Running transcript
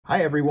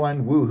Hi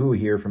everyone, woohoo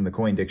here from the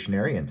Coin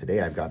Dictionary, and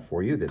today I've got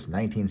for you this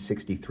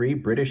 1963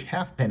 British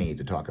halfpenny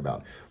to talk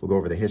about. We'll go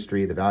over the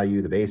history, the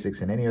value, the basics,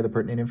 and any other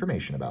pertinent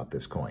information about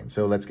this coin.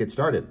 So let's get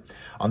started.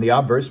 On the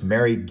obverse,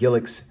 Mary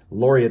Gillick's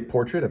laureate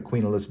portrait of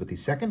Queen Elizabeth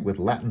II with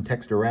Latin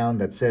text around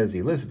that says,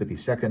 Elizabeth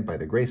II, by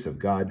the grace of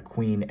God,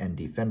 Queen and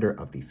Defender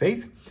of the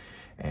Faith.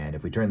 And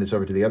if we turn this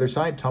over to the other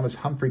side, Thomas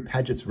Humphrey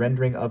Paget's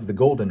rendering of the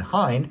Golden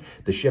Hind,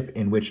 the ship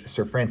in which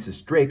Sir Francis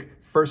Drake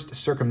first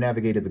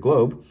circumnavigated the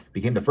globe,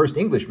 became the first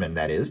Englishman,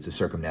 that is, to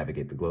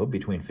circumnavigate the globe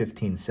between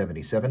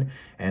 1577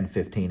 and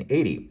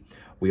 1580.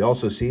 We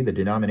also see the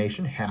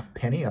denomination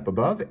halfpenny up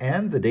above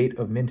and the date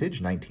of mintage,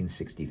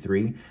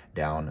 1963,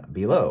 down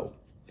below.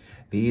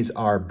 These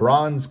are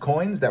bronze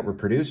coins that were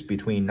produced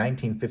between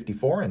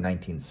 1954 and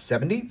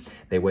 1970.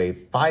 They weigh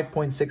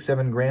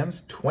 5.67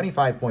 grams,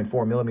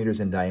 25.4 millimeters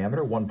in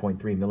diameter,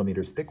 1.3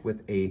 millimeters thick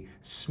with a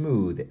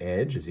smooth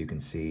edge, as you can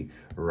see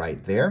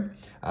right there.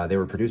 They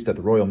were produced at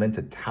the Royal Mint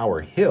at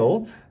Tower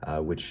Hill,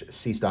 which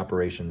ceased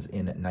operations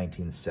in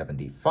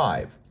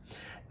 1975.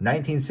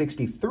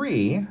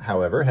 1963,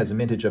 however, has a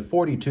mintage of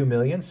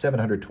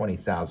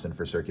 42,720,000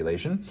 for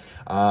circulation.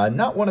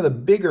 Not one of the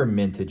bigger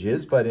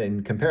mintages, but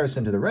in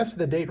comparison to the rest of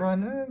the date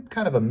run,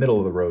 kind of a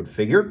middle-of-the-road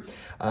figure.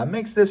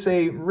 Makes this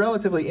a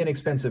relatively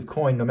inexpensive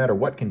coin no matter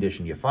what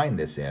condition you find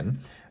this in.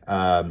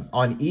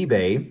 On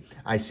eBay,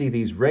 I see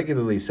these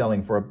regularly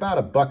selling for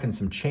about $1 and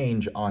some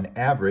change on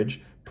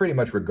average, pretty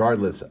much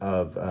regardless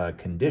of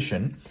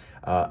condition.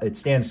 It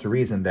stands to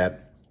reason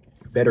that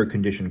better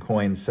condition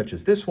coins such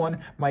as this one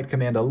might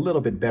command a little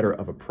bit better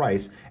of a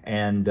price.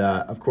 And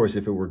of course,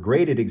 if it were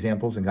graded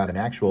examples and got an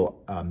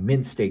actual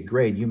mint state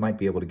grade, you might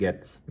be able to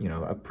get,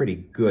 a pretty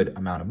good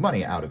amount of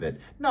money out of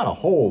it. Not a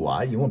whole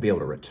lot. You won't be able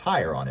to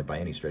retire on it by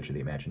any stretch of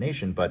the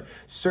imagination, but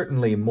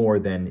certainly more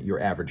than your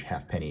average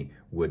halfpenny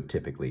would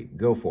typically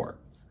go for.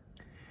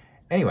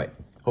 Anyway,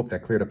 hope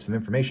that cleared up some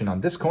information on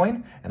this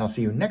coin, and I'll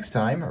see you next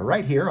time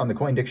right here on the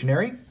Coin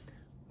Dictionary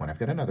when I've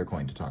got another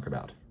coin to talk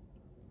about.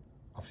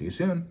 I'll see you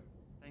soon.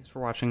 Thanks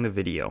for watching the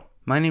video.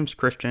 My name's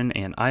Christian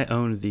and I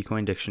own The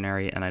Coin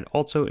Dictionary, and I'd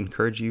also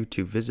encourage you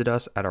to visit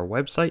us at our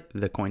website,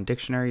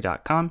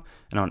 thecoindictionary.com,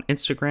 and on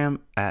Instagram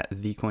at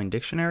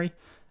thecoindictionary.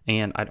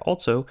 And I'd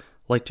also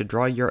like to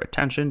draw your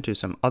attention to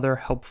some other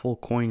helpful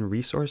coin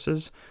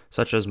resources,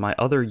 such as my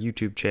other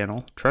YouTube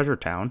channel, Treasure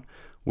Town,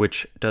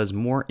 which does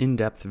more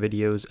in-depth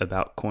videos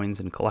about coins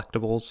and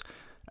collectibles,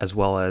 as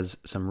well as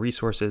some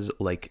resources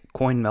like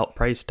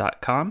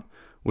coinmeltprice.com,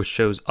 which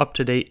shows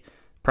up-to-date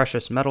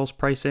precious metals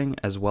pricing,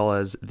 as well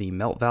as the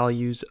melt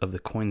values of the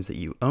coins that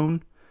you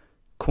own,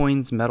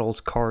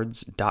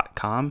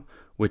 coinsmetalscards.com,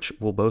 which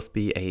will both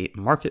be a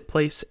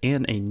marketplace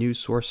and a news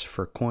source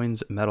for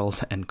coins,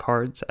 metals, and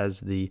cards, as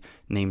the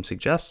name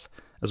suggests,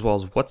 as well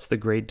as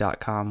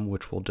whatsthegrade.com,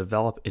 which will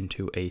develop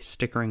into a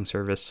stickering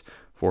service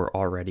for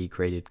already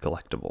graded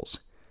collectibles.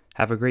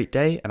 Have a great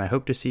day, and I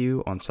hope to see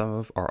you on some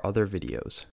of our other videos.